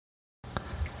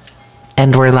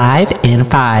And we're live in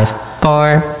 5,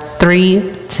 4,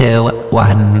 3, 2,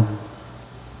 1.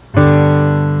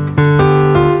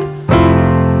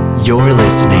 You're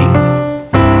listening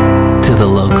to the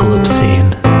Local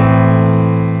Obscene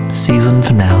season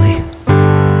finale.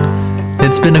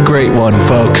 It's been a great one,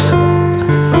 folks.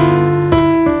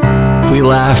 We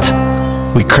laughed,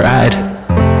 we cried,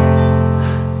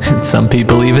 and some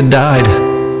people even died.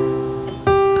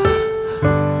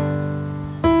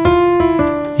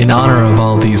 In honor of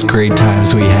all these great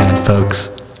times we had, folks,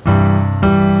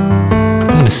 I'm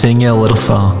gonna sing you a little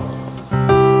song.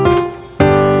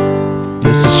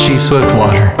 This is Chief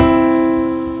Swiftwater,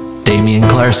 Damian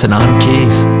Clarkson on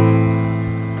keys.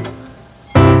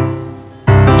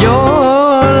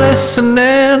 You're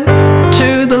listening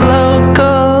to the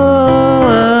Local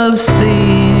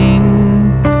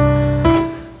Obscene.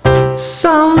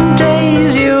 Some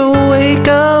days you wake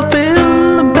up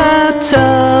in the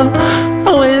bathtub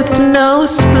with no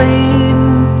spleen.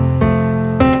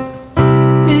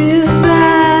 Is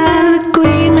that a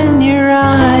gleam in your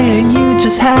eye? Are you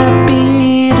just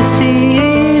happy to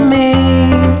see me?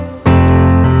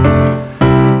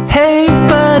 Hey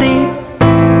buddy,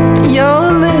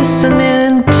 you're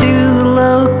listening to the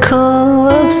Local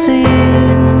Obscene.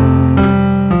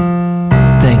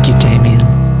 Thank you, Damien.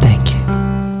 Thank you.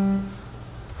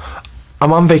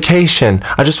 I'm on vacation.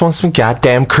 I just want some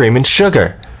goddamn cream and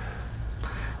sugar.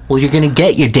 Well, you're gonna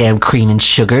get your damn cream and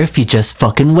sugar if you just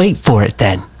fucking wait for it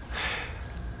then.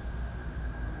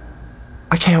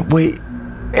 I can't wait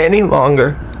any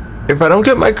longer. If I don't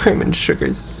get my cream and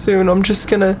sugar soon, I'm just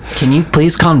gonna... Can you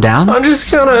please calm down? I'm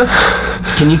just gonna...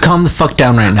 Can you calm the fuck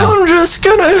down right now? I'm just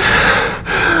gonna...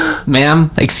 Ma'am,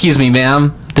 excuse me,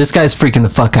 ma'am. This guy's freaking the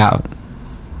fuck out.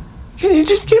 Can you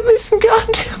just give me some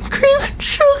goddamn cream and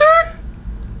sugar?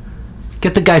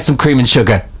 Get the guy some cream and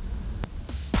sugar.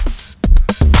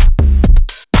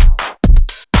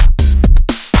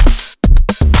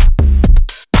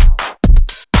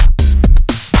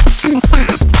 I'm a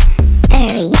soft,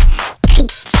 furry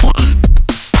creature.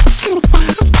 I'm a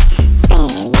soft,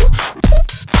 furry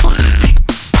creature.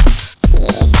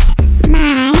 Here's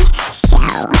my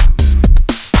show.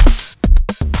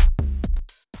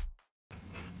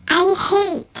 I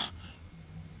hate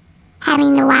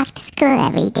having to walk to school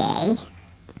every day.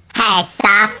 Hey,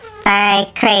 soft furry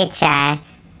creature.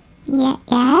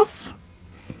 Yes?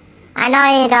 I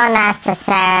know you don't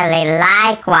necessarily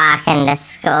like walking to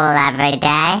school every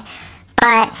day,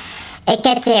 but it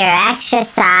gets you your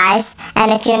exercise,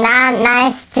 and if you're not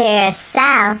nice to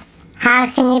yourself, how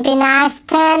can you be nice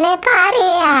to anybody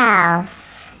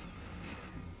else?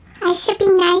 I should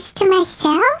be nice to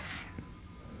myself?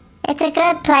 It's a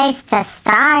good place to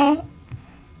start.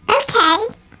 Okay.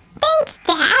 Thanks,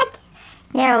 Dad.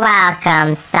 You're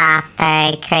welcome, soft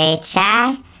furry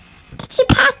creature. Did you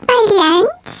pack my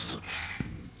lunch?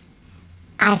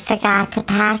 I forgot to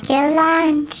pack your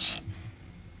lunch.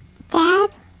 Dad,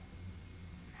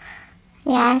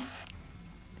 Yes?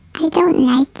 I don't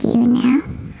like you now.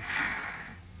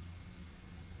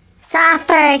 Soft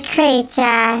furry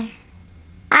creature.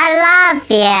 I love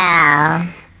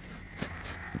you.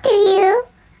 Do you?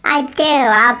 I do.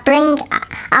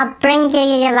 I'll bring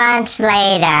you your lunch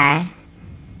later.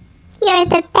 You're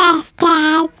the best,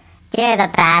 Dad. You're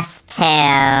the best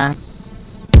too.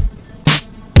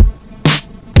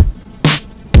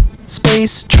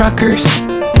 Space truckers,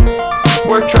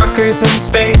 We're truckers in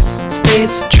space.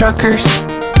 space truckers,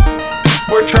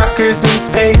 We're truckers in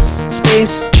space.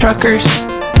 space truckers,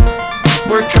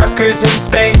 We're truckers in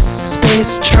space.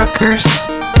 space truckers,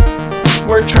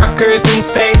 We're truckers in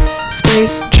space.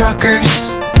 space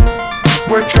truckers,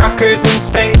 We're truckers in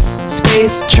space.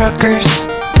 space truckers.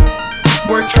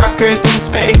 We're truckers in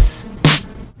space.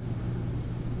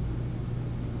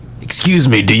 Excuse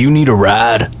me, do you need a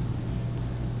ride?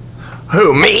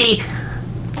 Who, me?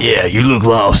 Yeah, you look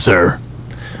lost, sir.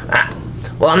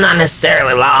 Well, I'm not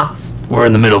necessarily lost. We're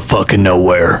in the middle of fucking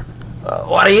nowhere.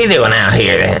 What are you doing out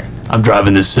here then? I'm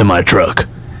driving this semi-truck.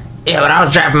 Yeah, but I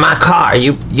was driving my car.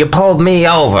 You pulled me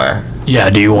over. Yeah,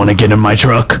 do you want to get in my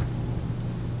truck?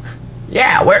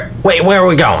 Yeah, where are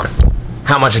we going?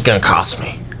 How much is it gonna cost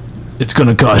me? It's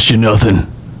gonna cost you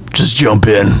nothing. Just jump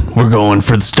in. We're going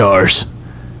for the stars.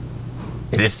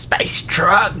 Is this a space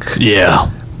truck? Yeah.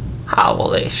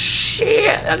 Holy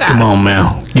shit. Come on,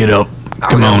 man. Get up.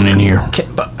 Come on in here.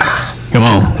 Come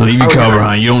on. Leave your cover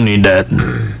on. You don't need that.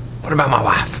 What about my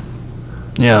wife?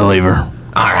 Yeah, leave her.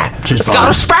 Alright, Just let's go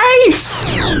to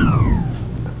space!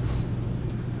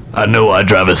 I know I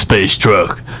drive a space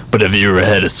truck, but have you ever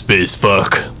had a space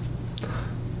fuck?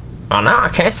 Oh no, I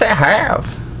can't say I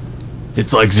have.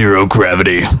 It's like zero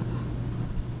gravity.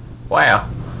 Well,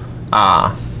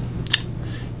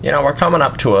 we're coming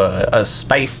up to a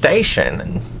space station,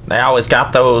 and they always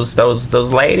got those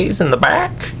ladies in the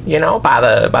back,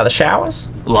 by the showers.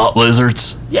 Lot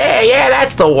lizards. Yeah,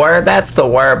 that's the word.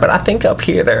 But I think up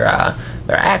here they're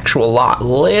actual lot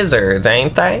lizards,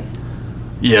 ain't they?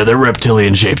 Yeah, they're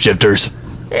reptilian shapeshifters.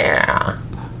 Yeah.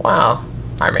 Well,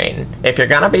 I mean, if you're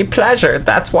gonna be pleasured,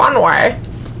 that's one way.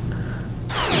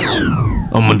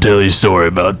 I'm gonna tell you a story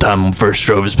about the time I first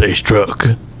drove a space truck.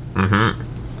 Mm-hmm.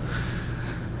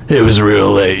 It was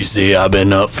real late, you see. I've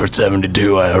been up for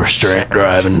 72 hours straight,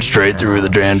 driving straight through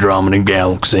the Andromeda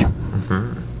Galaxy.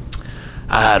 Mm-hmm.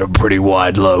 I had a pretty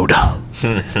wide load. I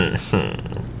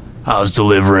was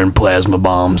delivering plasma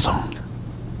bombs.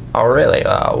 Oh, really?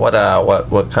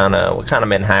 What kind of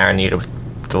men hiring you to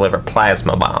deliver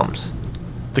plasma bombs?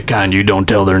 The kind you don't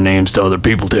tell their names to other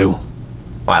people to.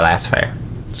 Why, that's fair.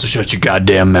 So shut your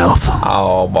goddamn mouth.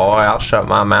 Oh, boy, I'll shut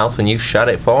my mouth when you shut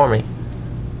it for me.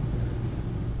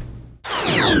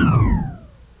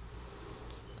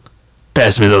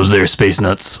 Pass me those there space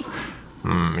nuts.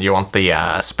 You want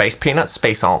the space peanuts,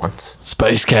 space almonds?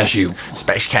 Space cashew.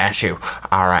 Space cashew.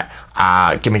 All right.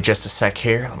 Give me just a sec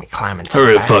here. Let me climb into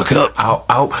Hurry the the bag. fuck up.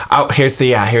 Oh, here's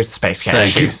the space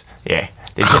cashews. Thank Yeah.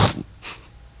 you.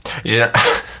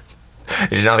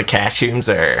 Did you know the cashews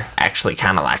are actually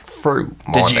kind of like fruit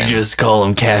more Did you than just call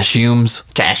them cashews?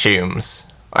 cashews?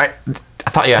 I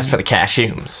thought you asked for the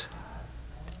cashews.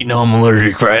 You know I'm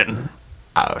allergic, right?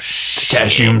 Oh, shit.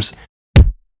 Cashews.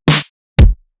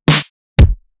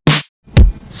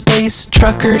 Space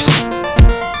truckers,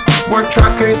 We're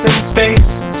truckers in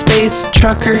space. space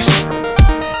truckers.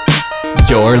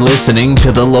 You're listening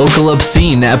to the Local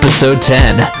Obscene episode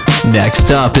 10.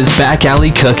 Next up is Back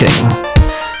Alley Cooking.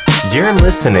 You're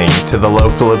listening to the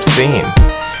Local Obscene.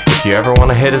 If you ever want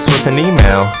to hit us with an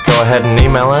email, go ahead and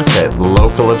email us at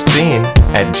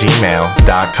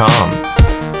localobscene@gmail.com.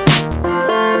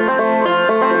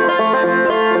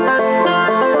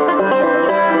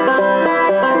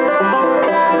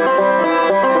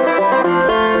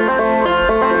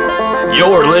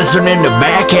 You're listening to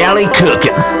Back Alley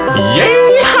Cooking.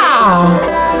 Yeehaw!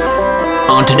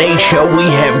 On today's show, we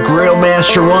have Grill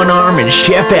Master One Arm and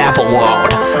Chef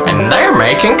Applewad. And they're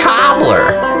making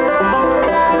cobbler.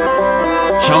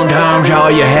 Sometimes all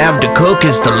you have to cook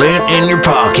is the lint in your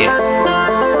pocket.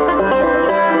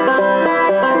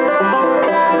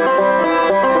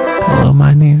 Hello,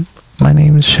 my name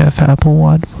is Chef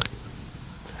Applewad.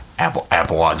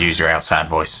 Applewad, use your outside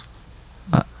voice.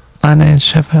 My name is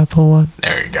Chef Applewad.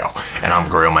 There you go. And I'm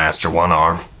Grill Master One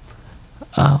Arm.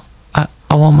 I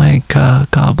will make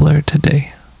cobbler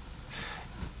today.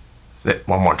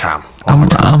 One more time.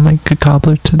 I'll make a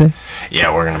cobbler today.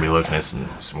 Yeah, we're gonna be looking at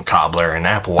some cobbler and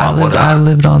Applewad. I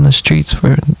lived on the streets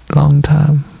for a long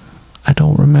time. I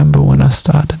don't remember when I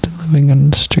started living on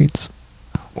the streets.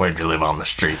 Where'd you live on the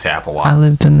streets, Applewad? I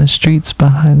lived in the streets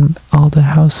behind all the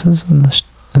houses in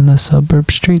the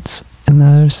suburb streets. And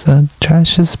there's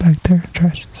trashes back there.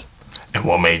 Trashes. And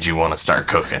what made you want to start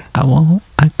cooking?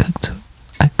 I cooked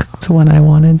when I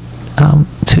wanted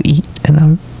to eat,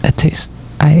 and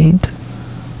I ate.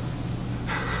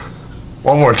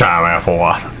 One more time,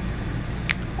 Applewad.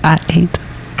 I ate.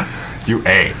 You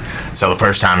ate. So the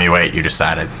first time you ate, you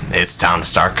decided it's time to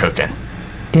start cooking.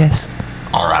 Yes.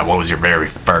 All right. What was your very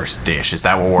first dish? Is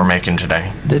that what we're making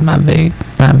today? My very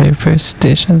first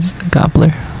dish is a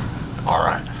gobbler. All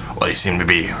right. Well, you seem to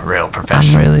be real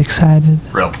professional. I'm really excited.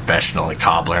 Real professional at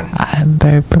cobbling. I am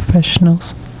very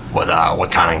professionals. What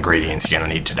kind of ingredients you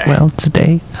gonna need today? Well,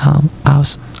 today, I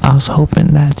was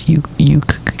hoping that you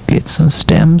could get some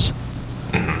stems.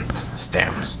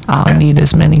 Stems. I'll need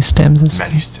as many stems as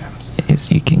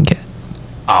you can get.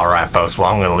 All right, folks.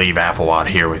 Well, I'm going to leave Applewad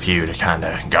here with you to kind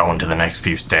of go into the next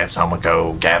few steps. I'm going to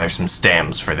go gather some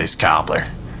stems for this cobbler.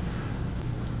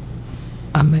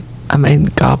 I made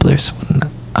the gobblers when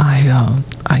I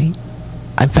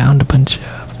found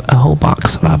a whole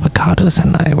box of avocados,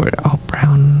 and they were all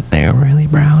brown. They were really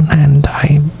brown, and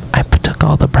I took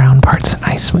all the brown parts and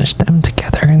I smushed them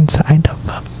together inside of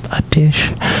a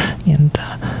dish, and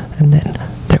then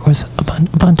there was a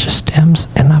bunch of stems,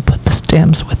 and I put the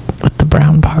stems with the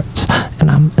brown parts, and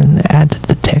added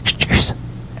the textures.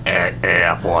 Hey,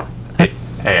 Applewad.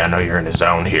 Hey, I know you're in the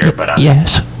zone here, but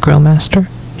yes, Grill Master.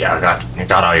 Yeah, I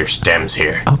got all your stems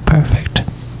here. Oh, perfect.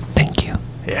 Thank you.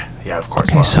 Yeah, of course.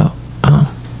 Okay, so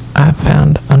I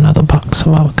found another box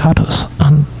of avocados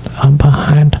on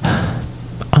behind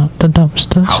the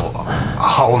dumpsters. A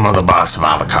whole nother box of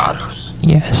avocados.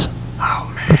 Yes.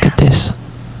 Oh man. Look at this.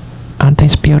 Aren't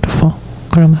these beautiful,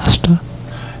 Grill Master?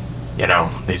 You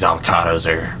know, these avocados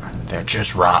they're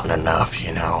just rotten enough,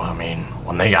 you know. I mean,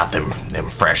 when they got them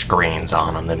fresh greens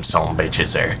on them some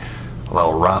bitches are a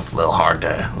little rough, a little hard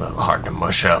to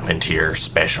mush up into your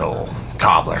special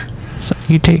cobbler. So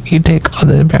you take all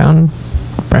the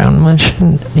brown mush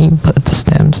and you put the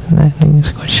stems in that and you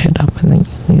squish it up and then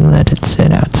you let it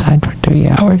sit outside for 3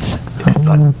 hours.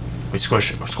 We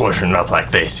squish it up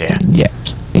like this, yeah?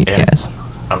 Yes.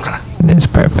 Okay. That's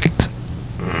perfect.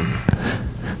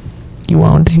 You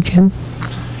won't dig in?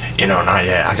 You know, not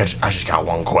yet. I just got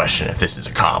one question. If this is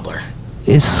a cobbler,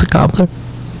 Is this a gobbler?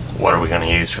 what are we gonna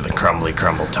use for the crumbly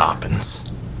crumble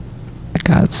toppings? I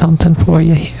got something for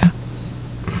you here.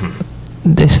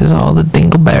 This is all the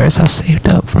dingleberries I saved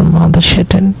up from all the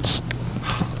shittins.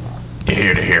 You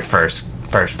hear to hear first,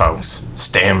 folks.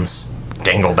 Stems,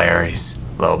 dingleberries,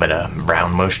 a little bit of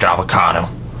brown mushed avocado,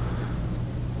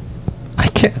 I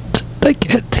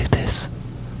can't do this.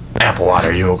 Applewater.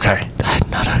 Are you okay? I'm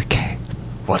not okay.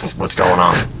 What's going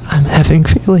on? I'm having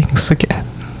feelings again.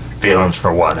 Feelings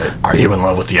for what? Are you in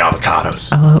love with the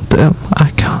avocados? I love them.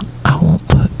 I won't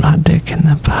put my dick in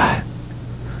the pie.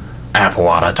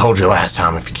 Applewater, I told you last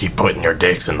time, if you keep putting your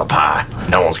dicks in the pie,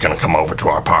 no one's gonna come over to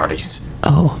our parties.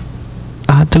 Oh,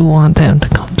 I do want them to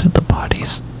come to the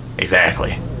parties.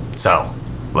 Exactly. So,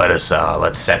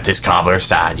 let's set this cobbler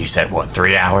aside. You said, what,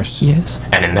 3 hours? Yes.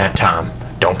 And in that time,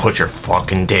 don't put your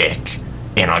fucking dick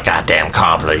in a goddamn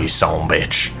cobbler, you son of a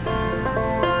bitch.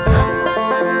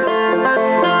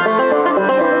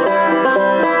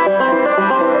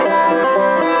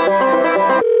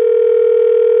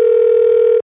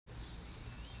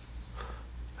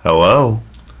 Hello?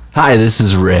 Hi, this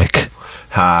is Rick.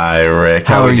 Hi, Rick.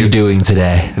 How are you doing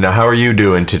today? Now, how are you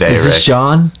doing today, Is Rick? this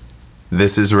John?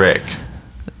 This is Rick.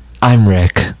 I'm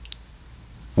Rick.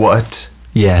 What?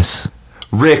 Yes.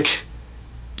 Rick.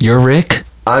 You're Rick?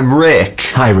 I'm Rick.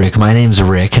 Hi, Rick. My name's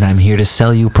Rick, and I'm here to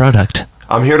sell you a product.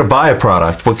 I'm here to buy a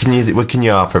product. What can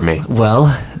you offer me?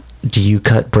 Well, do you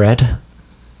cut bread?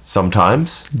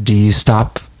 Sometimes. Do you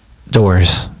stop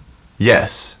doors?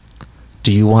 Yes.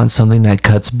 Do you want something that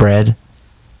cuts bread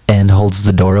and holds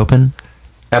the door open?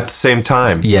 At the same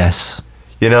time. Yes.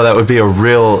 You know, that would be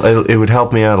it would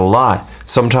help me out a lot.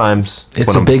 Sometimes.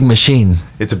 It's a big machine.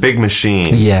 It's a big machine.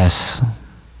 Yes.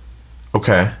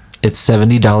 Okay. It's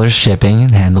 $70 shipping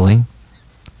and handling,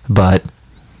 but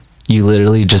you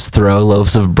literally just throw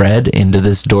loaves of bread into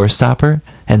this door stopper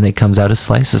and it comes out as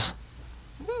slices.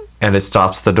 And it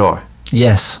stops the door.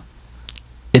 Yes.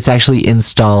 It's actually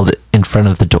installed in front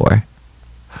of the door.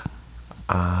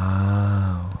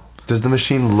 Oh. Does the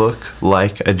machine look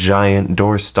like a giant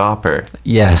door stopper?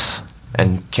 Yes.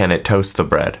 And can it toast the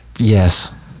bread?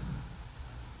 Yes.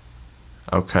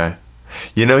 Okay.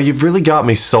 You know, you've really got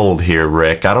me sold here,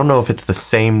 Rick. I don't know if it's the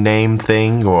same name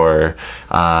thing or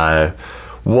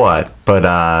what, but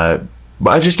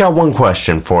I just got one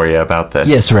question for you about this.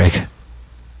 Yes, Rick.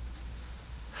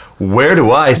 Where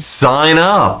do I sign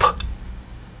up?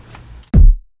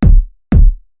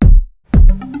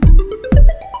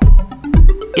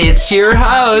 It's your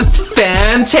host,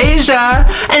 Fantasia,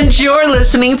 and you're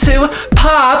listening to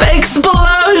Pop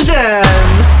Explosion.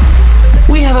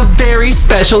 We have a very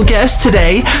special guest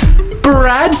today,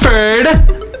 Bradford.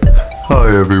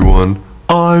 Hi, everyone.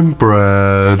 I'm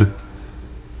Brad.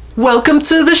 Welcome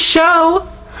to the show.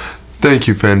 Thank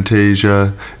you,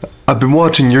 Fantasia. I've been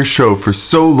watching your show for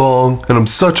so long, and I'm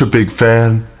such a big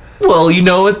fan. Well, you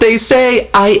know what they say,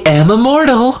 I am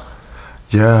immortal.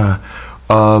 Yeah.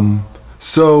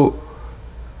 So,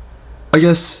 I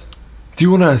guess, do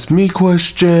you want to ask me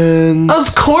questions?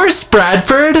 Of course,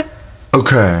 Bradford.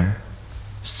 Okay.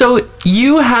 So,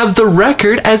 you have the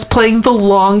record as playing the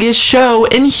longest show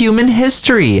in human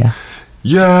history.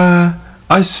 Yeah,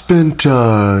 I spent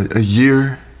a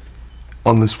year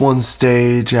on this one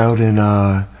stage out in,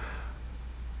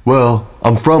 well,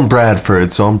 I'm from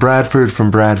Bradford, so I'm Bradford from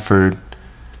Bradford.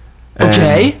 And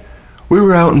Okay. we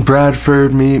were out in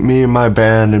Bradford, me and my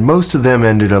band, and most of them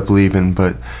ended up leaving,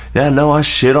 but yeah, no, I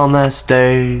shit on that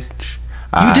stage.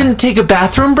 You didn't take a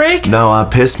bathroom break? No, I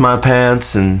pissed my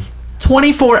pants and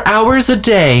 24 hours a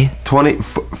day 20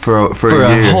 for for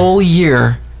a year. a whole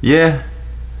year. Yeah,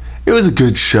 it was a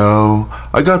good show.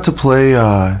 I got to play,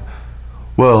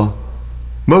 well,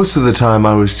 most of the time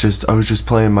I was just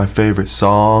playing my favorite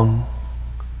song.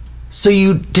 So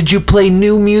did you play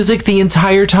new music the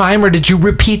entire time, or did you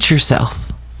repeat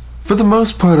yourself? For the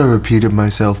most part, I repeated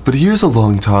myself, but a year's a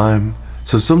long time.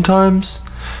 So sometimes,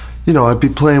 you know, I'd be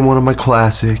playing one of my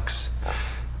classics,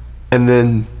 and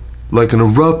then, like an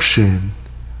eruption,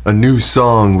 a new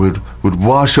song would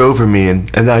wash over me,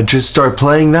 and I'd just start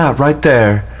playing that right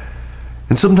there.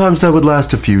 And sometimes that would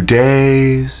last a few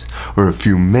days or a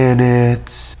few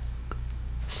minutes.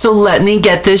 So let me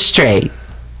get this straight.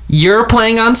 You're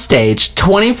playing on stage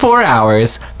 24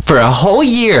 hours for a whole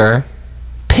year,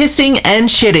 pissing and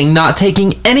shitting, not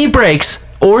taking any breaks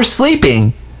or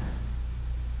sleeping.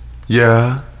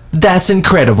 Yeah. That's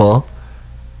incredible.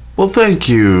 Well, thank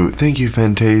you. Thank you,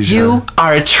 Fantasia. You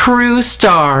are a true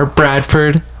star,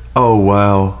 Bradford. Oh,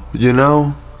 wow. You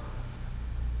know,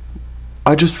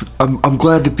 I'm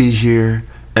glad to be here,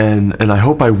 and I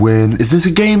hope I win. Is this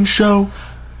a game show?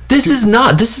 This is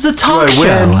not. This is a talk I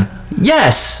show. win?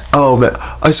 Yes. Oh, man.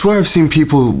 I swear I've seen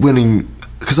people winning,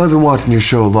 because I've been watching your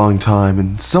show a long time,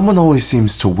 and someone always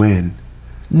seems to win.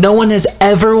 No one has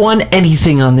ever won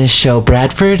anything on this show,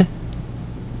 Bradford.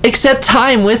 Except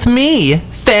time with me,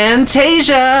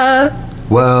 Fantasia.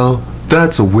 Well,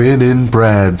 that's a win in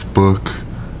Brad's book.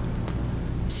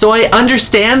 So I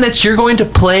understand that you're going to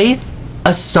play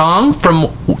a song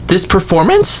from this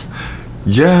performance?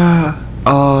 Yeah,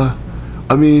 I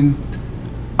mean,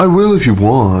 I will if you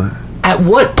want. At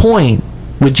what point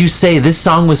would you say this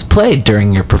song was played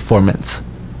during your performance?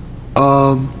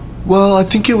 Well, I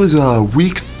think it was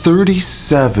week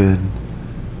 37.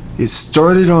 It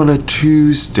started on a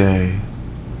Tuesday.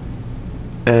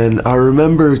 And I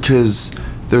remember because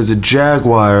there's a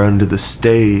jaguar under the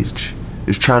stage. It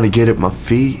was trying to get at my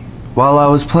feet while I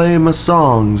was playing my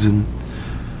songs, and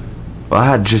I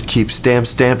had to just keep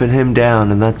stamping him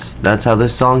down, and that's how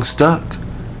this song stuck.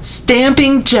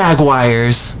 Stamping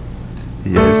jaguars.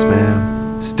 Yes,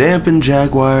 ma'am. Stamping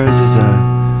jaguars is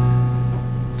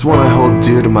it's one I hold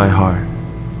dear to my heart.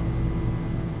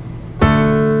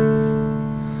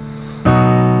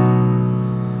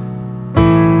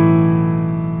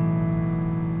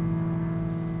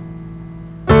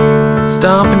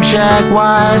 Stomping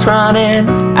jaguars running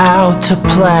out to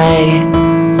play.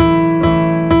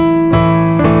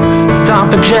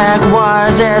 Stomping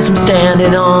jaguars as I'm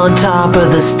standing on top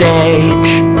of the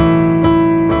stage.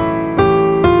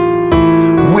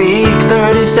 Week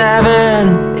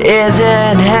 37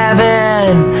 isn't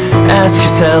heaven. Ask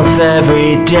yourself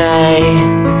every day,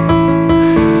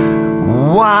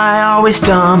 why are we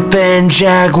stomping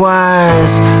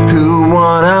jaguars who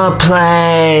wanna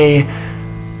play?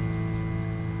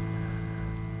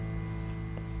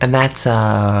 And that's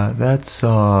Stompin'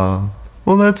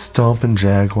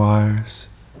 Jaguars.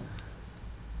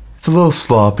 It's a little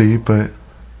sloppy, but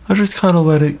I just kind of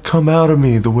let it come out of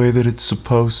me the way that it's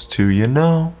supposed to, you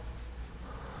know?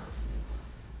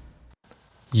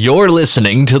 You're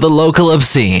listening to The Local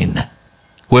Obscene.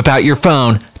 Whip out your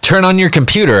phone, turn on your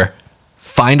computer,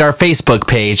 find our Facebook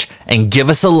page, and give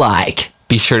us a like.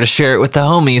 Be sure to share it with the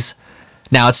homies.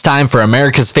 Now it's time for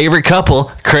America's favorite couple,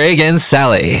 Craig and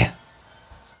Sally.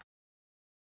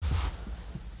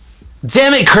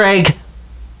 Damn it, Craig!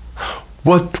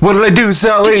 What did I do,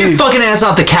 Sally? Get your fucking ass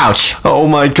off the couch! Oh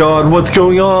my god, what's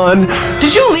going on?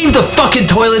 Did you leave the fucking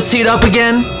toilet seat up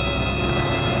again?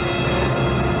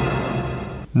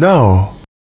 No.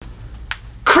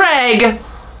 Craig!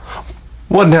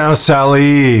 What now,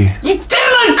 Sally? You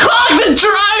didn't unclog the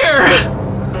dryer!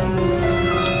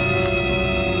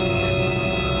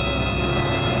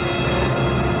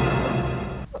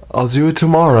 I'll do it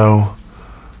tomorrow.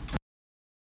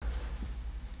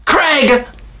 Craig!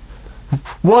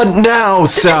 What now,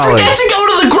 Sally? Did you forget to go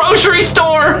to the grocery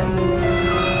store?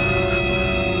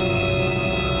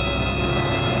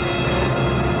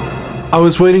 I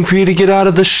was waiting for you to get out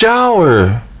of the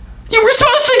shower. You were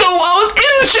supposed to go while I was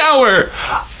in the shower!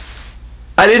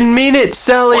 I didn't mean it,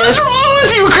 Sally. What's wrong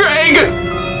with you, Craig?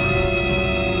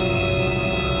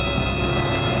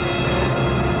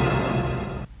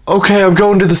 Okay, I'm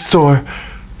going to the store.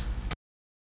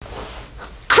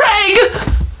 Craig!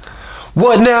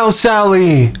 What now,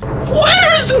 Sally?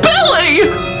 Where's Billy?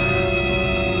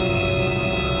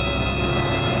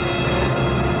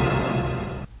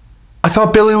 I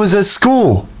thought Billy was at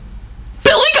school.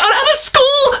 Billy got out of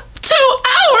school 2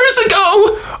 hours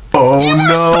ago! Oh You were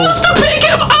no. supposed to pick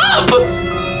him up!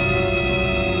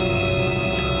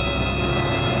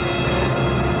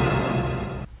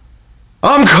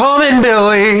 I'm coming,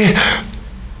 Billy.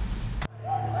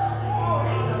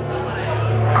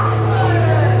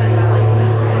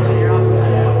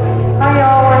 Hi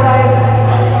y'all, we're Hikes.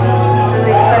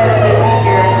 Really excited to be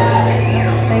here.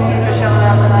 Thank you for showing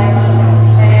up tonight.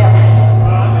 Yeah.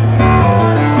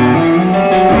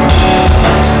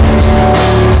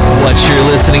 What you're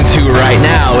listening to right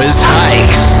now is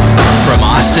Hikes from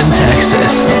Austin,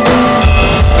 Texas.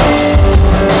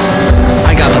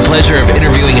 I got the pleasure of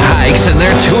interviewing Hikes in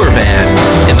their tour van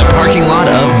in the parking lot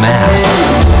of Mass.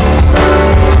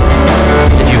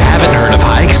 If you haven't haven't heard of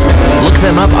Hikes, look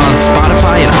them up on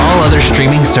Spotify and all other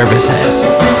streaming services.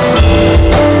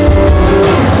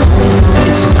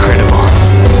 It's incredible.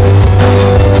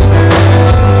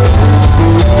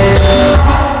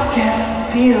 Can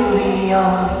feel the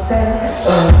onset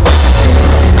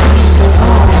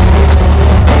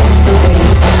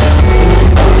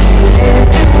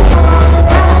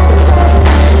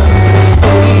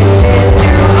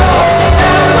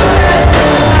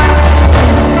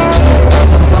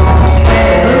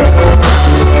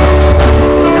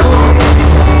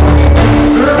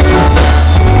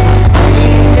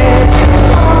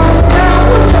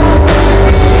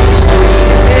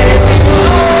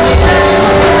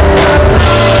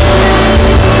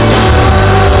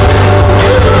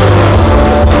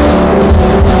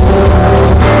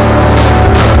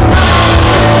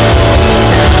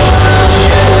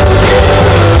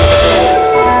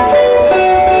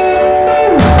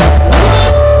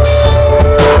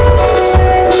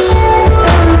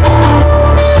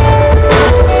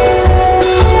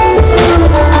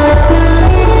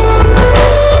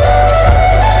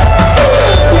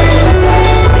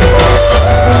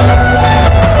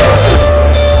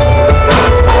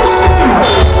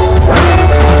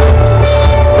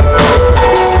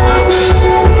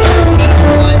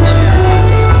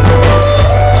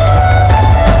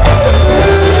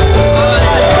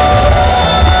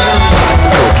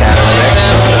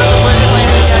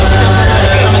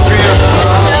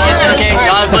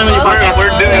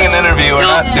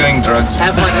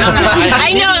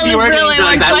I know, it really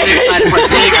looks like I'd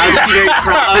partake. I would just be very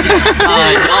proud.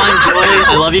 Y'all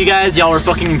enjoy. I love you guys. Y'all were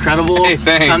fucking incredible. Hey,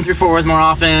 thanks. Come through Fort Worth more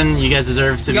often. You guys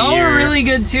deserve to be Y'all here. were really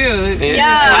good too.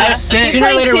 Yeah. Sooner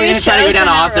or later, we're gonna try to go down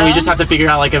to Austin. We just have to figure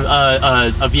out like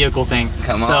a vehicle thing.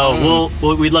 Come on.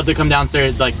 So we'd love to come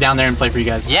downstairs, like down there, and play for you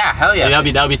guys. Yeah, hell yeah.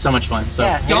 That would be so much fun. So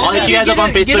Yeah. I'll hit you guys up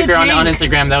on Facebook or on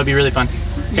Instagram. That would be really fun.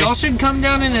 Okay. Y'all should come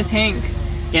down in a tank.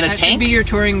 In a that tank? should be your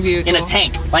touring vehicle. In a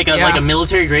tank, like a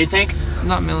military grade tank.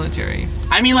 Not military.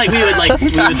 I mean, like we would like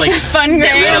fun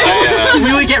get rid of all.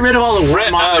 We would get rid of all the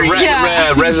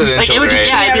warmongering. Residential Like it would just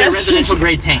grade. it'd be a residential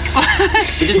grade tank.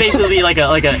 It'd just basically be like a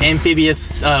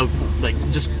amphibious like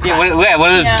just. Yeah,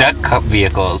 what are those duck cup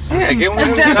vehicles? A duck tour?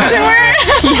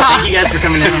 Thank you guys for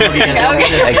coming down. Love you guys.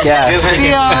 Okay. Like, yeah. See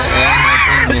ya.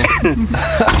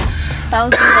 That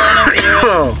was the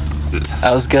interview.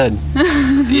 That was good.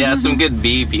 Yeah, some good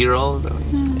B-roll.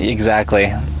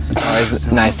 Exactly. It's always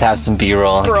nice to have some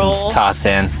B-roll. You can just toss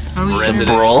in some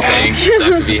roll.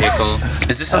 Duck vehicle.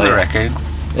 Is this on the record?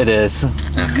 It is.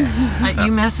 Okay.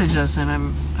 You message us and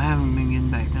I haven't been getting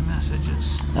back the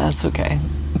messages. That's okay.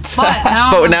 But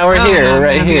now, But now we're here, I'm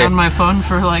right gonna be here. on my phone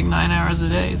for like 9 hours a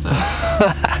day. So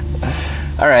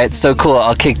All right, so cool.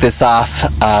 I'll kick this off.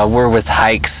 We're with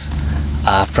Hikes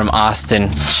from Austin,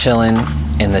 chilling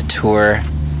in the tour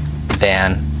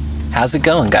van. How's it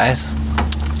going, guys?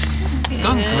 it's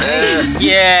going great.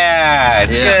 Yeah,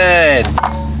 it's good.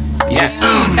 You just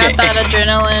It's got that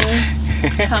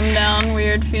adrenaline come down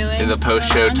weird feeling. The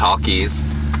post-show talkies.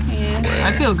 Yeah.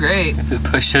 I feel great. The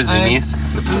post-show zoomies.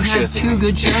 The We've post-show had two zoomies.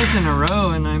 good shows in a row,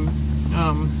 and I'm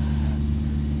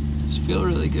just feel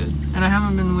really good. And I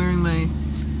haven't been wearing my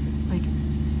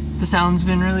the sound's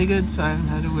been really good, so I haven't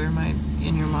had to wear my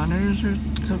in-ear monitors or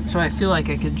so I feel like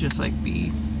I could just like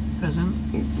be present.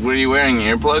 Were you wearing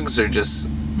earplugs or just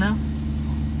No,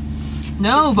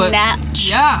 Just but natch.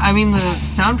 yeah, I mean the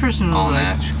sound person was all like,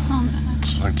 match?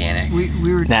 Organic. we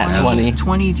were Nat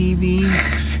 20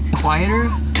 dB quieter,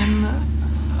 and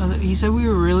he said we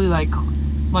were really like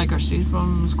our stage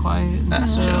volume was quiet and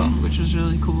That's stuff, chill. which was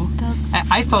really cool.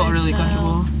 That's I felt my really style.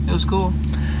 comfortable. It was cool.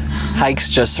 Hikes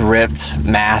just ripped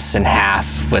Mass in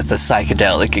half with a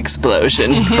psychedelic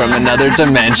explosion from another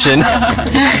dimension.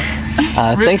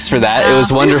 Thanks for that. It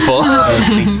was wonderful.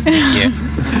 Thank you.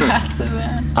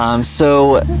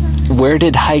 So, where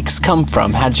did Hikes come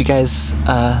from? How'd you guys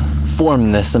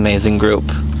form this amazing group?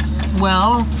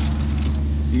 Well,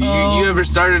 You ever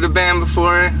started a band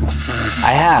before?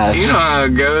 I have. You know how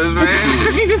it goes,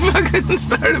 man. You fucking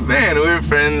start a band. We were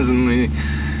friends, and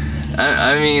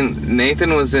I mean,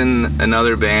 Nathan was in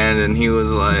another band, and he was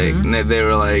like, they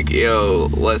were like, yo,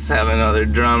 let's have another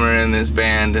drummer in this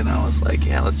band, and I was like,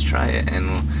 yeah, let's try it,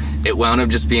 and it wound up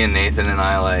just being Nathan and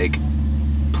I, like,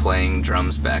 playing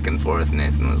drums back and forth.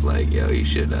 Nathan was like, yo, you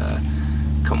should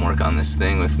come work on this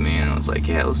thing with me, and I was like,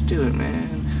 yeah, let's do it,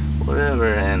 man,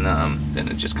 whatever. And then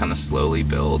it just kind of slowly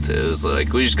built. It was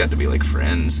like we just got to be like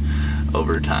friends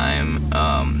over time,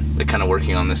 like kind of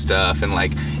working on this stuff. And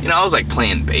like, you know, I was like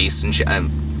playing bass and shit. I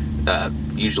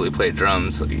usually play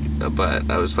drums, but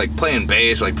I was like playing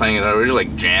bass, like playing it. We were just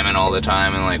like jamming all the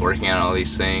time and like working on all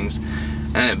these things.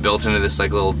 and it built into this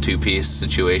like little two-piece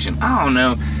situation. I don't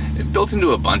know. It built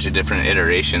into a bunch of different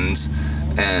iterations,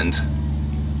 and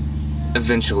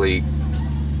eventually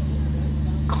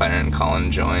Claire and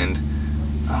Colin joined.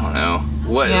 I don't know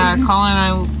what. Yeah, Colin and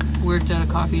I worked at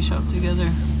a coffee shop together.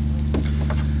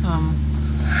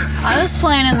 I was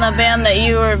playing in the band that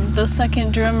you were the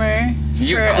second drummer.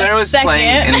 Claire was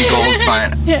playing in Gold's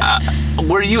Fine. Yeah.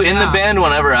 Were you in the band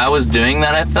whenever I was doing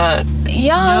that? I thought.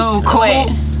 Yeah. No, Cole.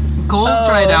 Gold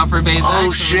tried out for bass. Oh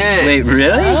actually. shit! Wait,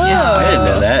 really? Yeah. I didn't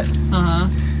know that.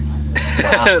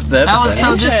 That was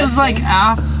so. This was like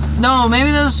after. No, maybe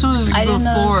this was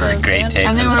before. This is a great tape.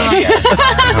 And they were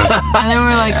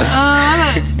like,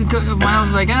 Miles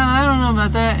was like, I don't know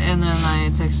about that. And then I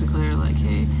texted Claire like,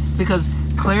 hey, because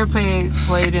Claire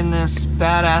played in this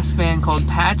badass band called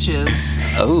Patches.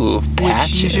 Oh,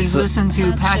 Patches. Which you should listen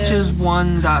to,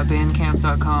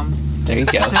 patches1.bandcamp.com. There you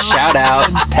go. Shout out,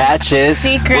 Patches.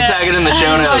 Secret. We'll tag it in the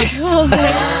show notes.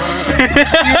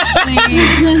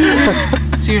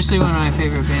 Seriously, one of my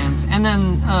favorite bands. And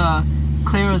then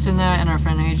Claire was in that, and our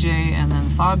friend AJ, and then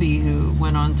Fabi, who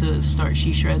went on to start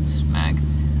She Shreds Mag,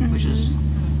 which is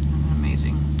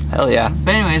amazing. Hell yeah.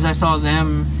 But anyways, I saw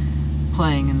them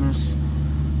playing in this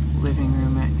living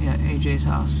room at AJ's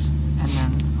house, and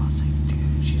then I was like,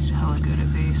 dude, she's hella good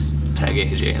at bass. Tag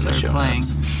AJ in the show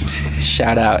notes.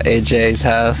 Shout out AJ's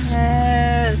house.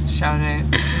 Yes. Shout out,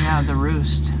 yeah, The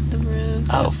Roost. The Roost.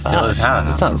 Oh, Still his house.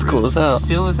 That sounds cool as hell.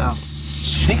 Still his house.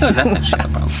 I think I was at that show,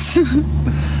 probably.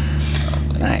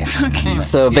 Nice. Okay.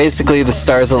 So basically, the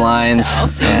stars aligned,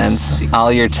 and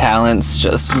all your talents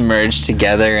just merged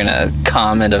together in a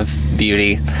comet of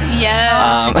beauty.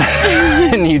 Yes.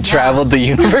 And you traveled the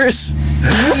universe.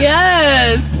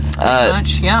 Yes.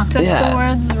 Much, yeah. Took yeah. the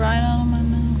words right out of my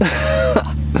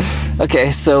mouth.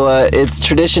 Okay, so it's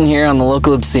tradition here on the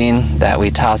Local Obscene that we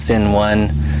toss in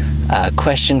one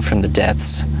question from the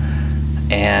depths.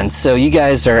 And so you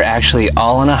guys are actually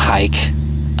all on a hike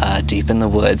deep in the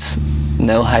woods.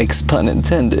 No hikes, pun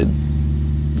intended.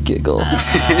 Giggle.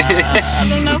 I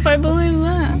don't know if I believe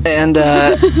that. And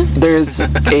there's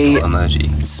a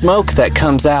smoke that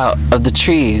comes out of the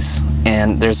trees,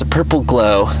 and there's a purple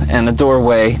glow and a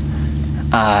doorway,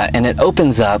 and it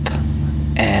opens up,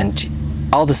 and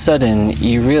all of a sudden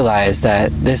you realize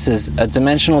that this is a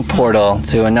dimensional portal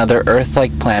to another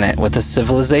Earth-like planet with a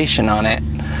civilization on it.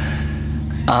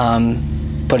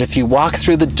 But if you walk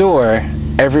through the door,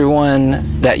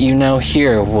 everyone that you know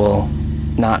here will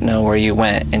not know where you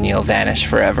went, and you'll vanish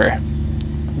forever.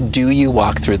 Do you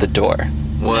walk through the door?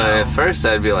 Well, at first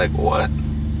I'd be like, what?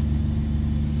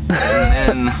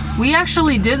 And then We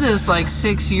actually did this like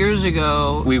 6 years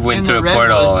ago. We went in through the a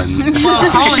portal Redwoods. and-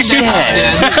 Well, Colin did. We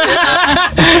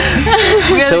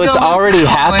had So to it's go with already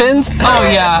Colin. happened? Oh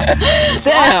yeah.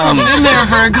 Damn. I've been there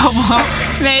for a couple.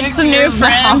 Made 6 some new years now.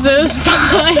 friends. It was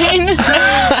fine.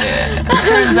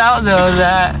 Turns out though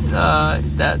that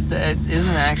that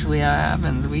isn't actually how it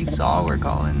happens. We saw where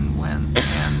Colin went,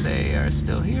 and they are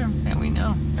still here, and we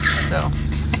know. So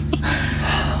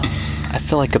I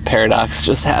feel like a paradox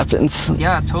just happens.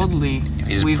 yeah, totally.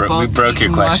 We both broke your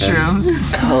eaten question. mushrooms.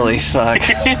 Holy fuck.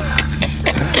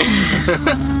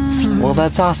 Well,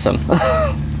 that's awesome.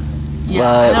 Yeah,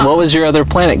 I know. What was your other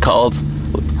planet called?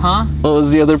 Huh? What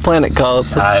was the other planet called?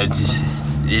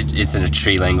 It's in a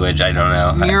tree language. I don't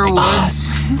know. Muir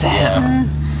Woods. Damn.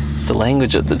 The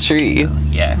language of the tree.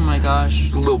 Yeah. Oh my gosh.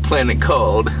 it's a little planet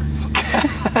called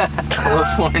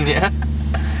California.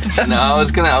 No, I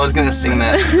was gonna sing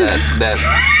that Phantom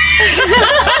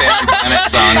Planet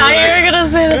song. Thought you were gonna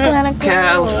say the planet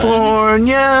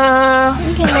California.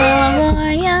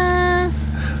 California.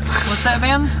 What's that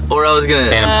band? Or I was gonna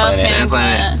Phantom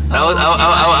Planet.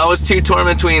 I was too torn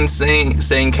between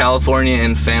saying California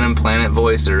and Phantom Planet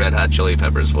voice or Red Hot Chili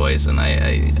Peppers voice, and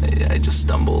I just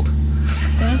stumbled.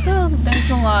 There's a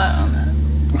lot on that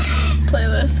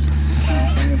playlist.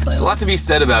 There's a lot to be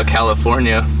said about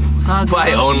California God, the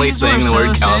by only OCs saying were the word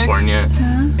so sick. California.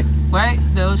 Right?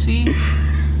 The OC?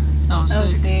 Oh, sick.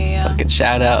 OC, yeah. Fucking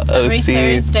shout out OC. Every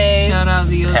Thursday Shout out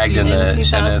the OC. Tagged in the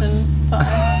show notes.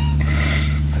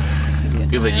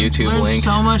 2005. Give a YouTube There's link.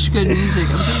 so much good music.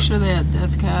 I'm pretty sure they had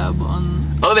Death Cab on.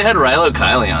 Oh, they had Rilo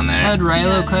Kiley on They there. had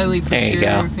Rilo Kiley for There you sure.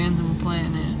 go. Phantom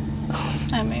Planet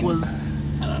I mean, was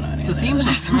I don't know any the of theme that.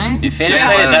 song, right? Phantom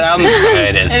Planet, that album's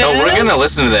good. It So we're is? gonna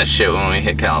listen to that shit when we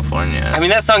hit California. I mean,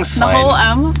 that song's The fine. whole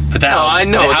album? But that No, I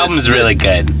know, the album's this- really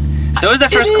good. So is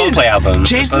that first It is. Coldplay album.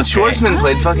 Jason That's great. Schwartzman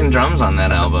played fucking drums on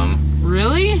that album.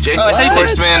 Really? Jason What?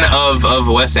 Schwartzman of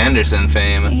Wes Anderson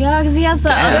fame. Yeah, because he has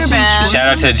the other band. Shout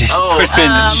out to Jason Oh,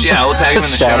 Schwartzman. yeah, we'll tag him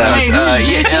in the show Shout out. notes. Wait,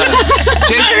 who's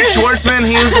Jason Schwartzman,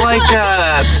 he was like,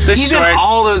 he's in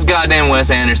all those goddamn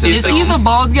Wes Anderson Is films. he the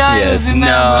bald guy Yes. who's in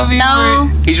that movie? No.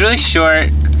 He's really short,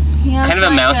 He has kind of a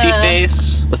like mousy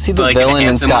face. Was he the Like in a villain in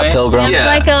handsome Scott way? Pilgrim? It's Yeah.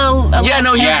 like a Yeah,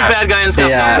 no, he's Yeah. the bad guy in Scott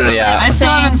Yeah, Pilgrim. yeah. I still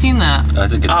haven't seen that. Oh,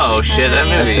 that's a good Oh shit, that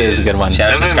movie That's a good one.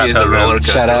 Shout out That to movie Scott is a Pilgrim. roller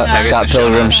coaster. Shout out Tag it in Scott the show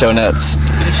Pilgrim notes. show notes.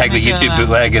 Tag the YouTube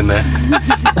bootleg in there.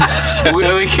 we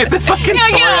get the fucking Yeah,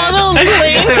 get all those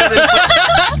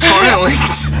torrent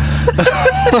linked.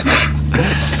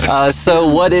 So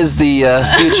what is the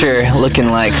future looking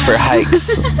like for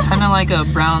hikes? Kind of like a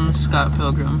brown Scott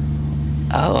Pilgrim.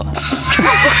 Oh.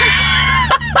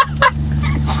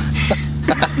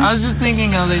 I was just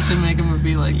thinking how they should make a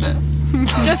movie like that.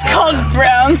 just called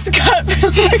Brown Scott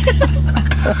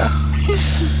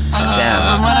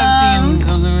From what I've seen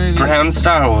of the movie. Brown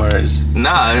Star Wars.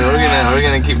 Nah, we're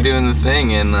gonna keep doing the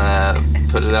thing and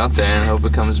put it out there and hope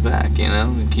it comes back. You know,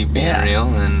 and keep being real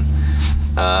and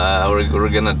we're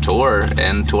gonna tour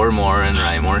more and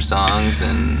write more songs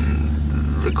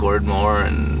and record more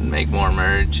and make more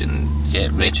merch and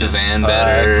Get make rich the as van fuck.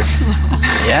 better.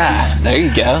 Yeah, there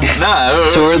you go. Nah,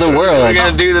 Tour the world. We're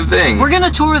gonna do the thing. We're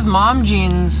gonna tour with Mom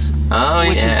Jeans, Oh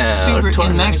which yeah, is super we're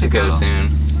touring in Mexico. soon.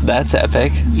 That's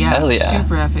epic. Yeah, Hell yeah.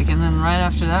 super epic. And then right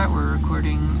after that, we're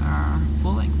recording our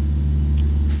full length.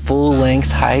 Full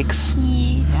length hikes.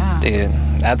 Yeah. Dude,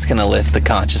 that's gonna lift the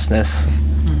consciousness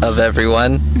of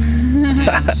everyone.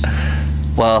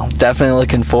 Well, definitely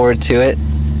looking forward to it.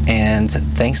 And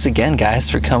thanks again, guys,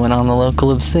 for coming on the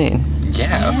Local Obscene.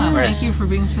 Yeah, of Thank course. you for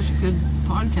being such a good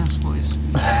podcast voice.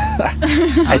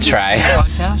 I try.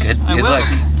 Podcast. Good I will. luck.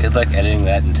 Good luck editing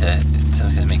that into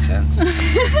something that makes sense.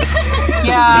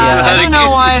 Yeah, I don't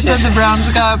know why I said the Brown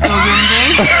Scott Pilgrim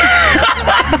thing.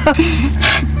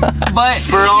 But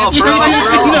For all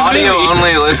audio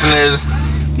only listeners,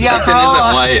 Yeah, Nathan for all-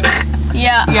 isn't white.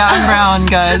 Yeah. Yeah, I'm brown,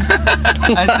 guys.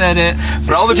 I said it.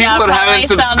 For all the people Yeah, that haven't probably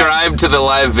sounded- subscribed to the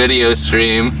live video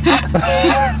stream,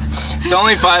 it's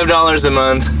only $5 a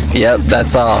month, Yep,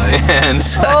 that's all. and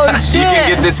Oh, you shit. can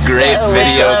get this great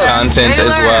video content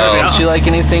as well. Would you like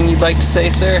anything you'd like to say,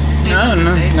 sir? No,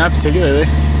 not particularly.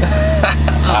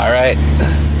 All right.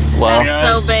 Well,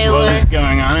 So Baylor. What's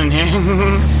going on in here?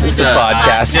 it's a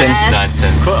podcasting.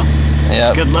 Nonsense. Cool.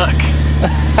 Yep. Good luck.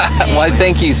 Why,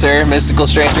 thank you, sir, Mystical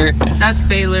Stranger. That's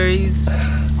Baylor. He's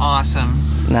awesome.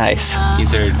 Nice.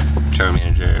 He's our tour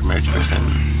manager, merch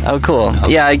person. Oh, cool.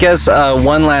 Yeah, I guess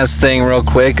one last thing, real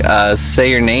quick. Say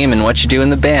your name and what you do in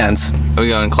the bands. Are we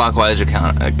going clockwise or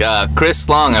counter? Chris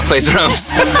Long, I play drums.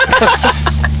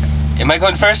 Am I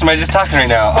going first? Or am I just talking right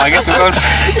now? I guess I'm going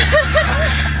first.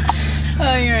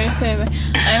 Oh, you already said that.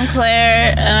 I'm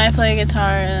Claire, and I play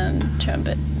guitar and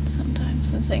trumpet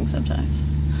sometimes, and sing sometimes.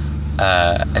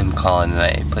 I'm Colin, and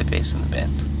I play bass in the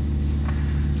band.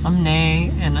 I'm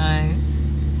Nay, and I.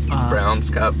 Brown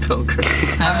Scott Pilgrim.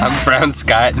 I'm Brown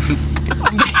Scott.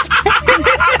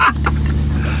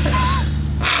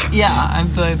 Yeah, I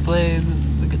play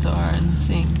the guitar and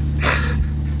sing.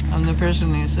 I'm the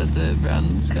person who said the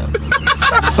Brown Scott Pilgrim.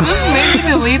 Just maybe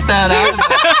delete that out of it.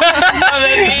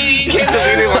 You can't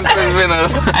delete it once there's been a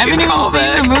I haven't even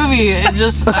callback. seen the movie. It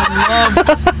just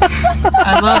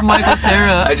I love Michael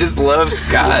Cera. I just love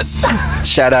Scott.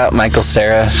 Shout out Michael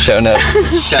Cera, show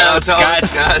notes. Shout out to all the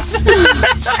Scotts.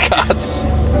 Scots.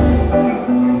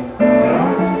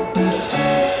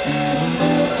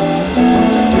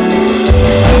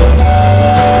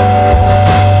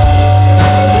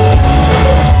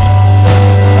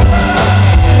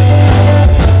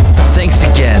 Thanks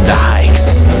again to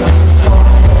Hikes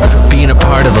for being a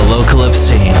part of the Local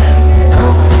Obscene.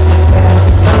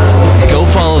 Go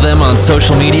follow them on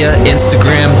social media,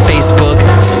 Instagram, Facebook,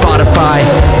 Spotify.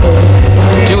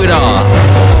 Do it all.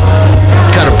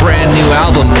 Got a brand new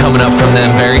album coming up from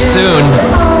them very soon.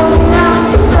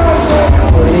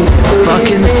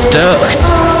 Fucking stoked.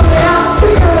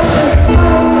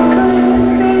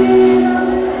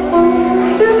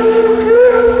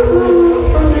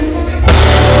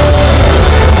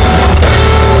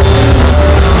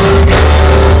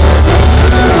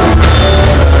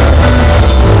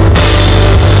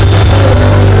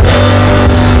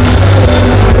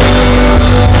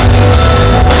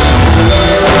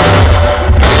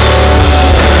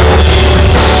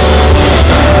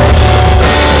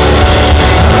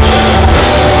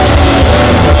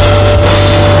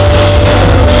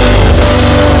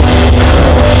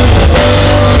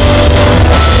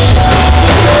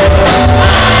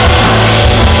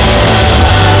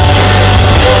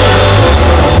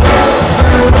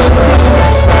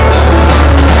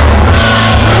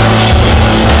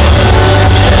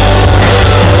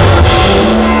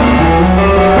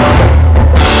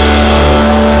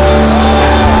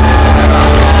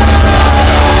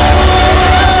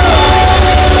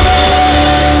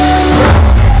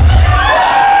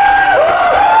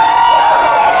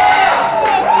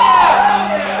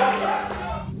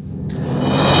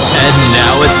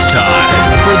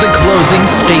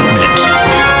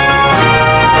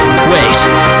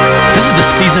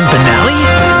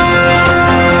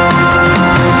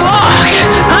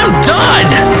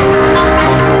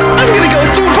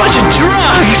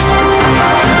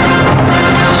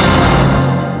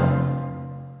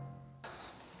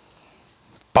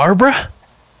 Barbara?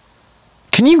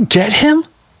 Can you get him?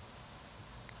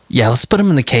 Yeah, let's put him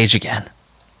in the cage again.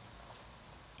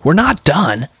 We're not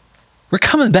done. We're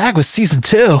coming back with season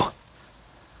 2.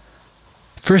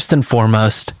 First and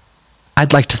foremost,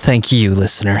 I'd like to thank you,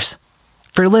 listeners,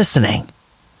 for listening,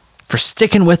 for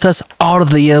sticking with us all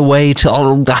the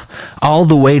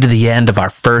way to the end of our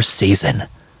first season.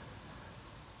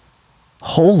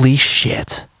 Holy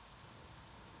shit.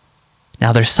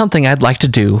 Now there's something I'd like to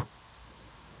do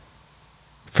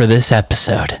for this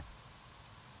episode.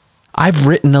 I've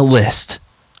written a list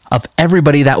of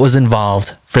everybody that was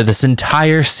involved for this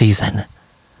entire season.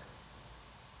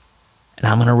 And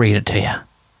I'm going to read it to you.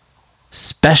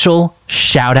 Special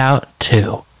shout out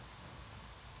to,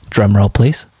 drum roll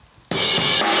please,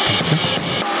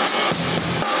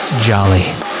 Jolly,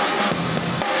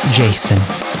 Jason,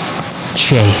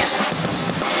 Chase,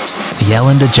 the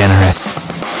Ellen DeGenerates,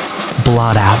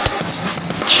 Blot Out,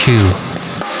 Chew,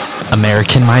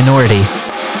 American Minority,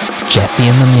 Jesse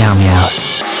and the Meow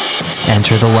Meows,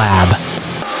 Enter the Lab,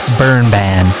 Burn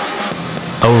Ban,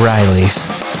 O'Reilly's,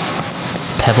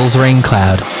 Pebbles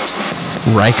Raincloud,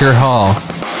 Riker Hall,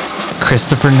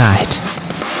 Christopher Knight,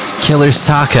 Killer's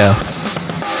Taco,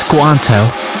 Squanto,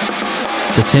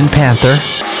 The Tin Panther,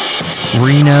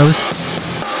 Reno's,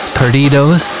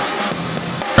 Perdidos,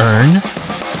 Earn,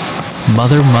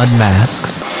 Mother Mud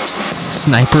Masks,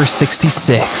 Sniper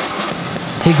 66,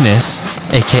 Higness,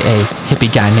 aka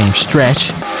hippie guy named Stretch,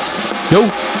 Yo,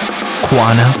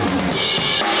 Quano,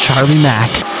 Charlie Mack,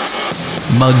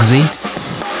 Muggsy,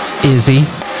 Izzy,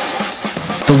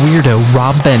 the weirdo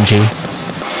Rob Benji,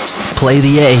 Play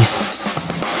the Ace,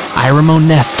 Ira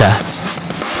Monesta,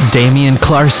 Damian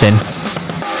Clarson,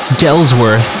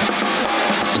 Gellsworth,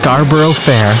 Scarborough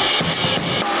Fair,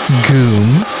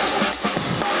 Goon,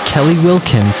 Kelly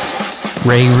Wilkins,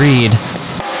 Ray Reed,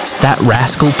 That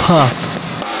Rascal Puff,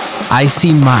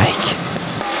 Icy Mike,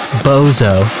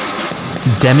 Bozo,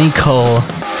 Demi Cole,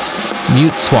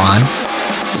 Mute Swan,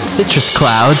 Citrus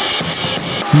Clouds,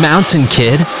 Mountain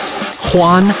Kid,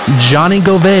 Juan Johnny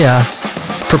Govea,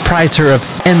 proprietor of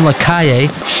En La Calle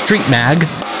Street Mag,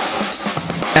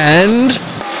 and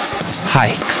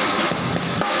Hikes.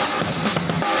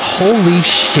 Holy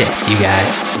shit, you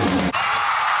guys.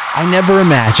 I never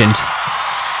imagined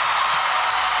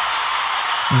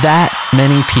that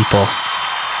many people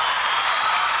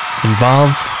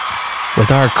involved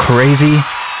with our crazy,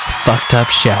 fucked up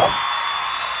show.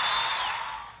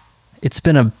 It's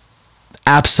been an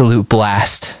absolute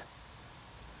blast.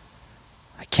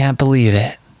 I can't believe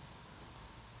it.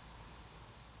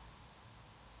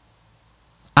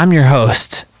 I'm your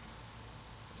host,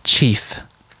 Chief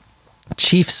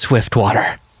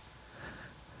Swiftwater.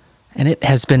 And it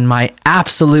has been my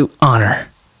absolute honor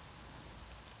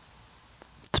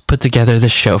to put together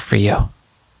this show for you.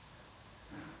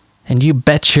 And you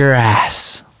bet your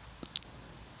ass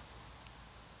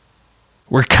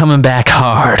we're coming back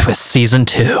hard with season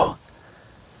 2.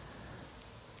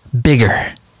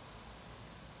 Bigger.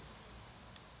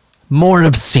 More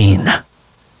obscene.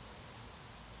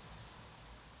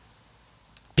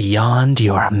 Beyond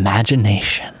your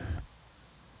imagination.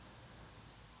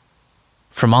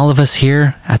 From all of us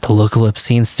here at the Local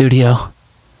Obscene Studio,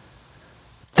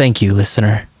 thank you,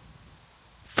 listener,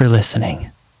 for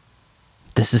listening.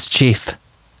 This is Chief,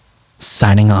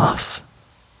 signing off.